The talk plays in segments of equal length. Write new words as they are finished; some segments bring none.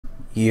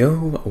Yo,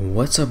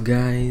 what's up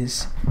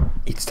guys?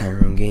 It's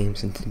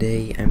TyroneGames and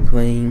today I'm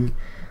playing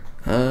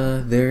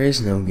there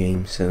is no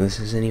game, so this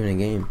isn't even a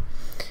game.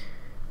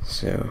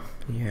 So,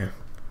 yeah.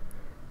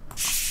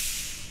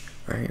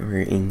 Alright,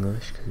 we're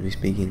English because we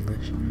speak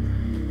English.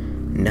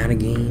 Not a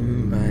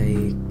game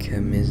by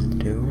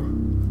Kamizo.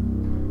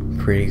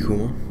 Pretty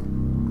cool.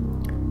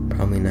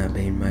 Probably not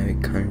made by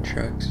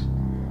Contracts.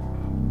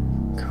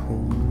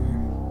 Cool.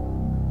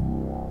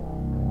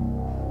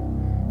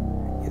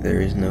 There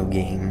is no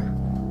game.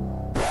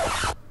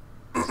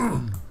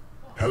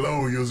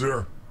 Hello,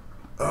 user.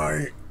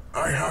 I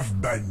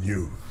have bad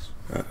news.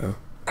 Uh-oh.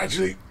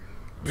 Actually,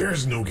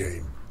 there's no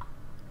game.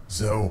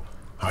 So,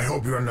 I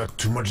hope you're not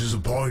too much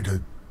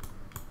disappointed.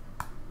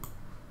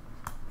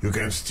 You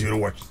can still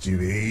watch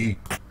TV,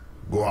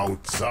 go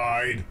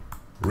outside,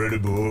 read a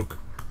book,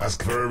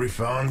 ask for a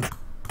refund.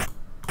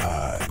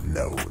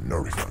 No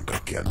refund,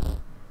 again.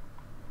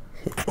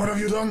 What have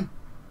you done?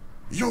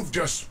 You've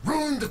just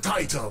ruined the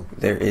title.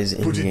 There is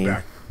in-game. Put it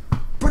back.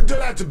 Put the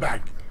letter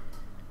back.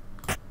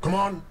 Come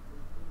on.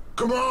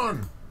 Come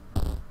on.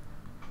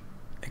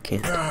 I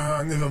can't.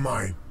 Never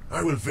mind.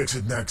 I will fix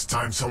it next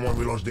time someone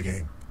will launch the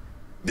game.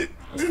 The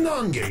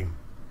non-game.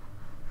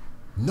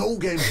 No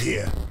game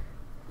here.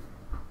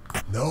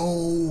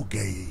 No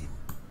game.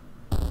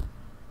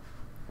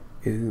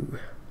 Ooh.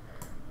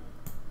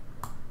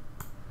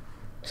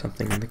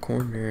 Something in the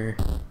corner.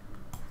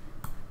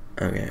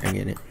 Okay, I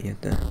get it. You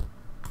have to...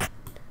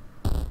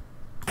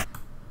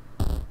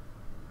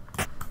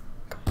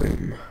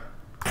 Boom.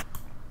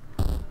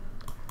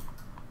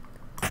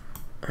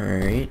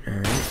 Alright.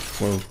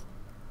 Whoa.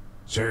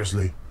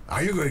 Seriously,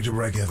 are you going to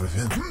break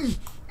everything?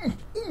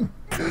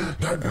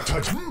 That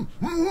touch.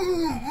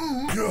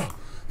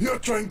 You're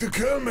trying to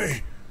kill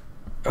me.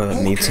 Oh,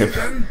 that needs him.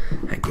 Then.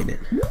 I get it.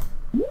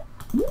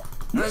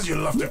 As you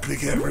love to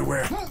click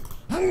everywhere.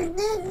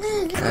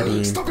 Got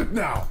him. Stop it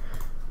now.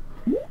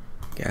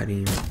 Got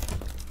him.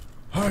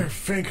 I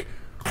think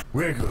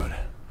we're good.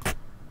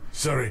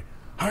 Sorry,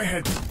 I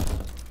had...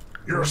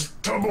 You're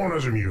stubborn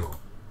as a mule.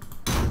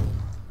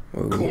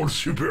 Whoa. Call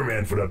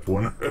Superman for that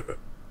one.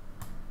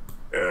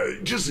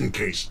 Just in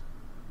case.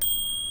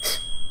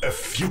 A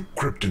few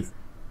kryptonite.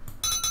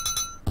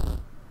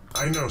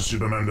 I know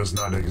Superman does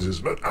not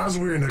exist, but as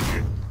we're in a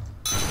game...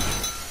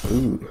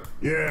 Ooh.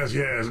 Yes,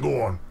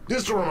 go on.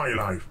 Destroy my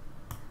life.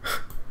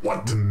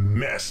 What a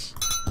mess.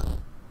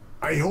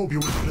 I hope you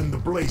will clean the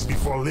place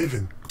before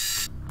leaving.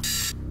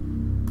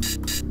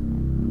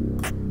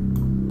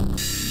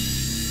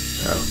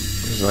 Oh,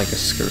 there's like a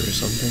skirt or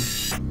something.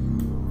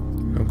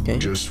 Okay.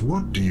 Just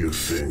what do you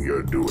think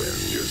you're doing,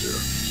 user?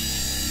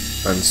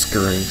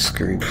 Unscrewing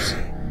screws.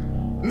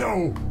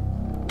 No!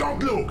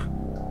 Don't look!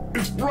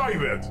 It's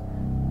private!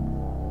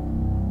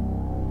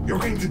 You're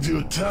going to do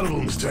a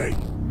terrible mistake.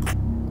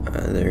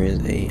 There is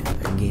a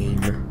game.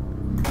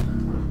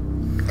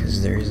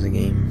 Because there is a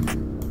game.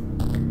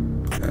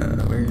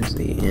 Where is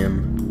the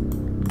M?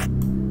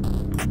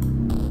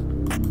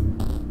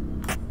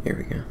 Here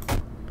we go.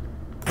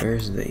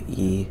 Where's the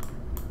E?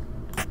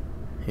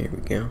 Here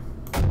we go.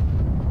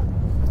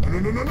 No.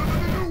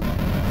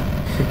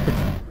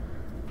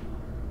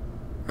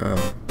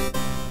 Oh.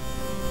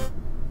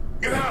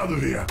 Get out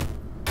of here!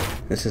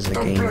 This is a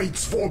Don't game. play,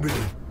 it's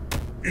forbidden.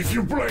 If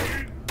you play,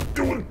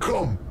 they will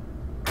come.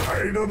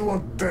 I don't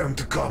want them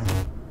to come.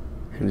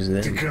 Who's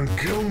They that? can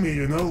kill me,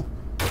 you know?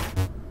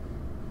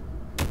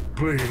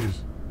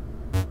 Please.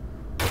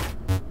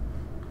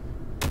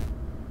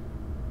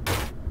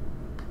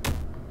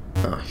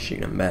 Oh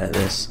shoot, I'm bad at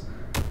this.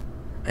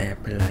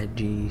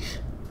 Apologies.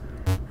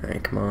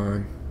 Alright, come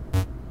on.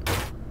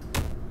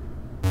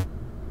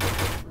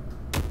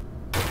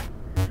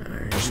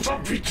 Alright.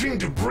 Stop hitting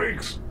the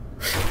brakes!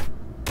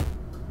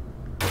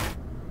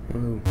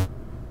 Ooh.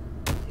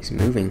 He's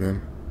moving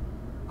them.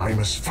 I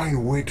must find a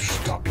way to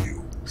stop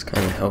you. It's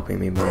kind of helping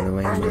me, by the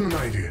way. I've got But... an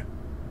idea.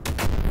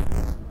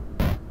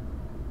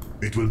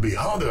 It will be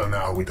harder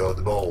now without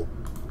the ball.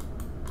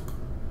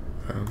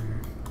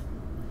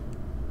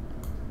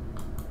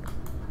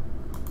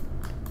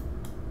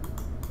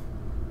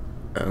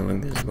 Oh,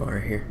 look, there's a bar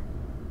here.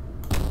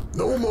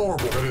 No more,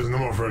 that is no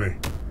more funny.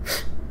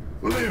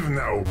 Leave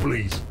now,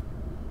 please.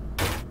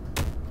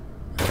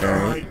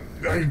 Alright.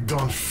 I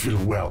don't feel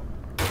well.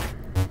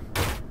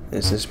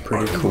 This is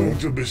pretty I'm cool. going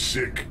to be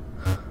sick.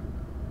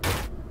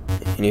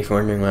 And if you're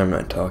wondering why I'm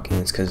not talking,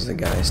 it's because the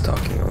guy's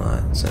talking a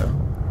lot, so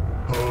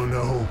Oh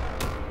no.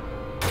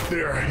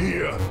 They're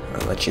here.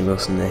 I'll let you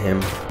listen to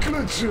him.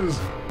 Glitches.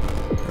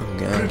 Oh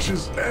god.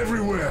 Glitches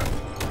everywhere.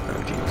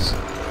 Oh jeez.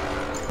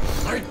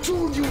 I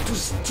told you to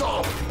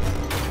stop.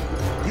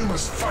 You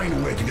must find a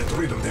way to get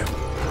rid of them.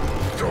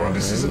 Oh,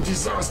 this is a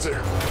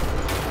disaster.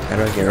 How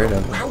do I get rid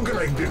of him? How can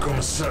I become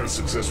a sales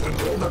success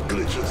with all the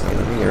glitches?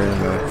 Let me get rid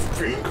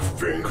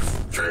of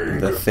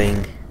Think. the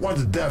thing. What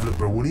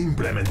developer would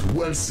implement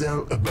will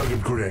sell a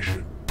bug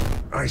creation?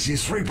 I see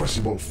three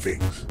possible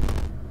things.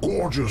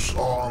 Gorgeous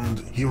armed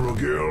hero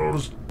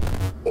girls,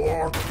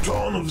 or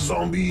ton of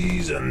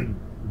zombies and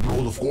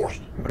blood, of course.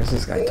 What is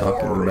this guy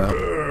talking about?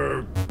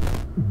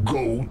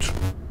 Goat.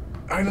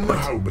 I don't know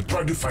how, but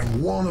try to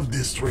find one of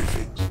these three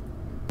things.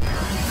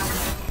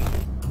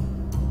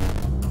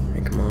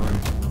 Hey, come on.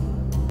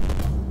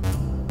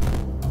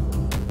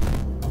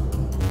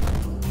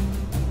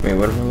 Wait,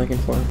 what am I looking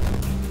for?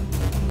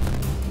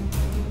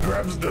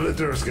 Perhaps the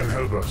letters can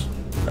help us.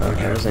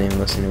 Okay, I wasn't even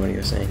listening to what he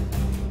was saying.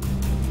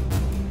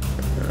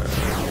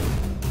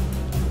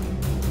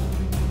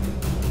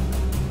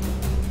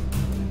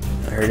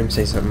 I heard him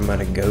say something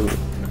about a goat.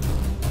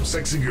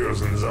 Sexy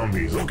girls and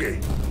zombies. Okay,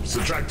 it's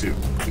attractive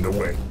in a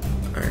way.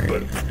 Alright.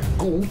 But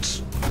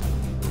goats?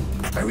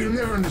 I will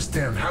never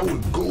understand how a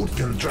goat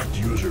can attract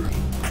users.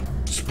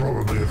 It's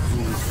probably a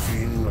voodoo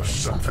thing or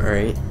something.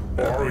 Alright.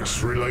 Or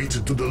it's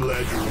related to the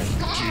letters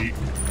G.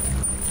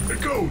 A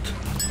goat!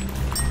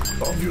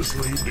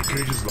 Obviously, the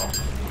cage is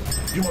locked.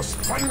 You must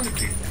find the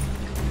key.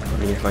 I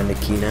need to find the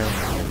key now.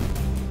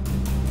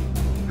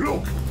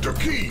 Look, the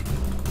key!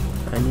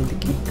 I need the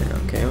key.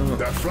 Okay, well.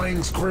 That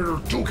flying square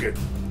took it.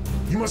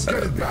 You must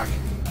get it back.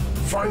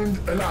 Find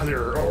a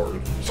ladder or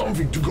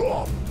something to go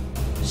up.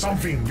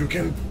 Something you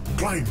can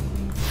climb.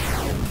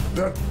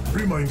 That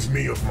reminds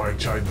me of my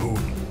childhood.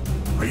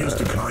 I used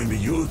to climb a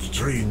huge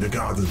tree in the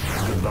garden to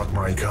get back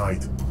my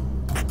kite.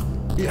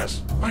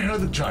 Yes, I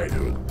had a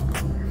childhood.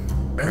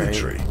 And a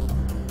tree.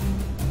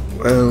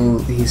 Well,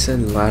 he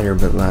said ladder,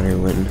 but ladder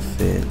wouldn't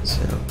fit,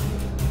 so...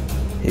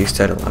 He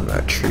said a lot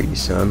about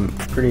trees, so I'm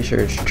pretty sure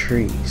it's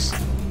trees.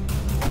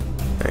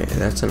 Alright,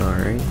 that's an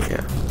R, right?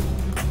 Yeah.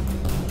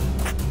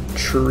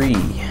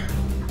 Tree.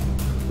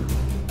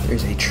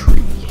 There's a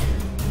tree.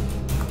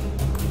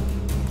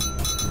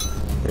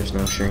 There's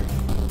no tree.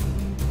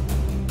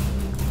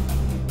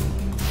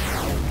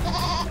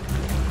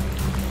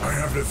 I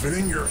have the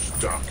feeling you're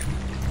stuck.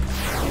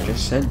 I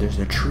just said there's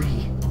a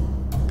tree.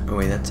 Oh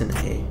wait, that's an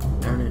A.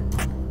 Darn it.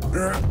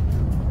 Yeah.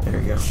 There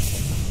we go.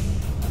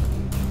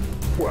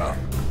 Well,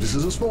 this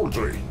is a small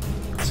tree.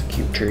 It's a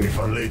cute tree. If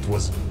only it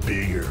was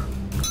bigger.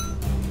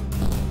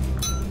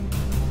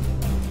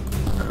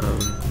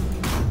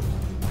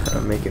 How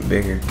to make it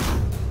bigger?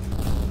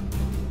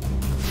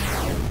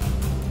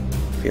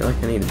 I feel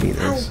like I need to do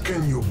this. How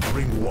can you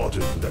bring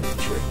water to that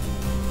tree?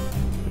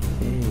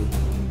 Hey.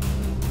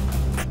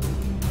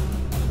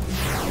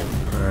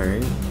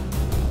 Alright.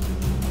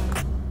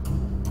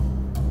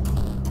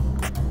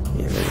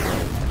 Yeah, there we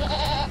go.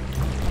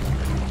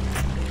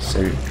 So,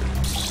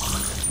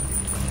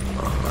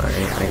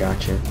 alright, I got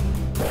you.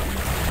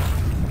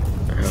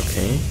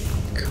 Okay,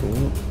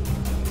 cool.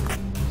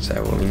 Is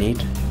that what we need?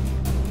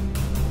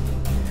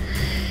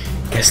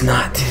 Guess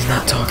not, he's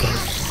not talking.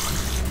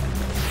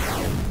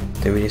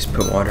 Did we just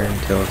put water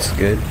until it's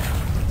good?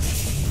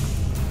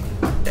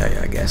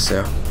 Yeah, I guess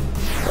so.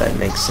 That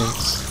makes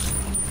sense.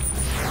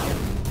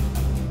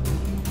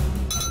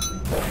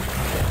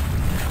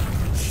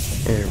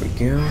 There we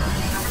go.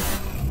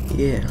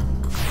 Yeah.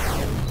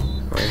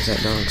 Why is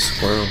that dog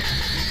squirrel?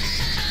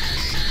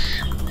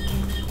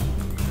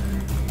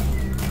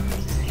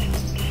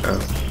 Oh.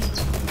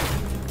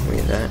 Look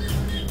at that.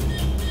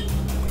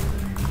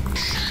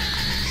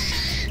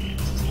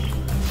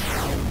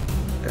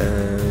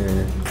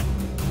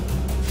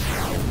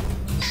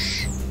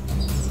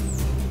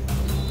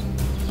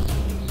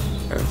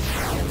 Oh.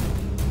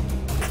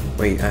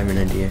 Wait, I have an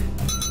idea.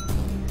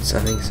 So I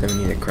think we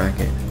need to crack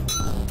it.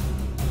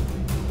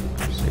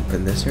 So we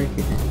put this right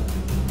here.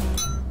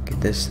 Get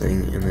this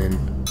thing and then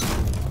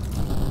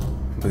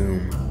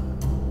boom.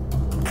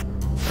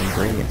 I'll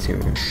bring it to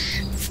him.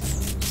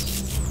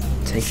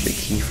 Take the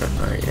key from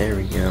alright, there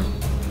we go.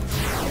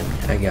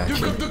 I got you.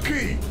 You got the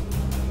key!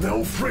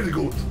 Now free the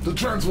goat to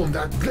transform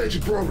that glitchy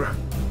program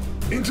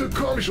into a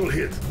commercial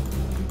hit.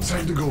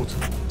 Save the goat,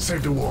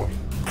 save the world.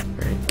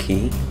 Alright,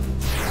 key.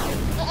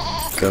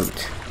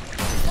 Goat.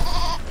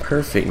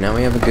 Perfect, now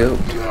we have a goat.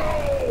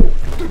 No!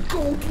 The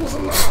goat was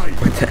alive!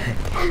 What the heck?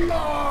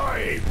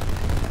 Alive!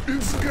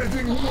 It's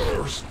getting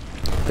worse!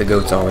 The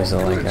goat's always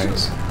alive,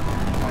 guys.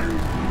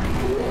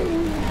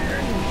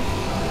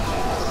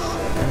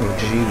 Oh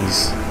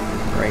jeez.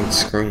 Right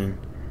screen.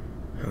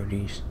 Oh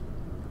jeez.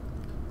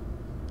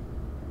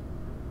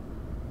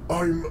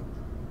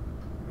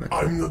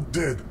 I'm not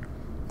dead.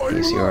 I'm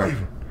Yes, you are.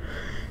 alive.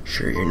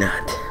 Sure you're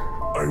not.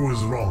 I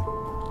was wrong.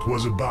 It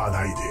was a bad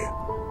idea.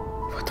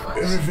 What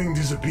was? Everything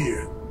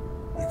disappeared.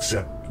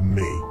 Except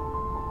me.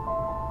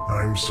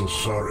 I'm so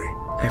sorry.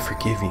 I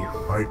forgive you.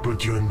 I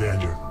put you in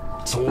danger.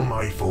 It's all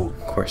my fault.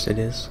 Of course it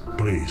is.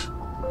 Please,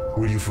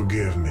 will you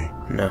forgive me?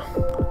 No.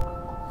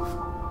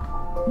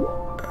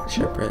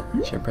 Should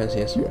I press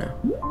yes or no?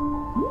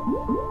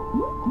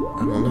 I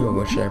don't know.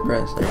 What should I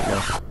press? There you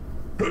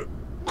go.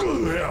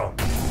 Good hell!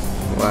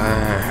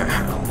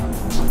 Wow.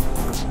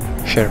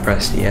 Should have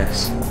pressed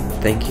yes.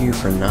 Thank you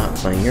for not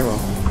playing. You're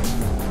welcome.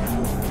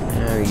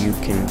 Now you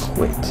can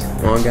quit.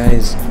 Well,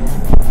 guys,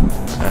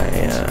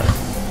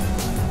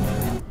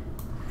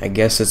 I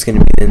guess that's gonna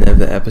be the end of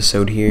the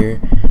episode here.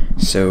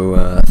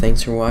 So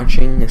thanks for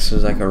watching. This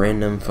was like a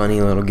random, funny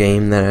little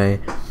game that I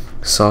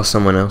saw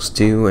someone else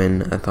do,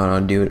 and I thought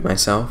I'd do it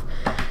myself.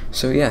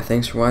 So yeah,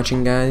 thanks for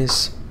watching,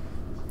 guys,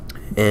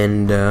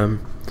 and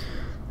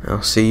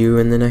I'll see you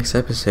in the next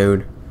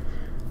episode.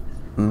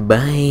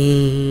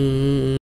 Bye.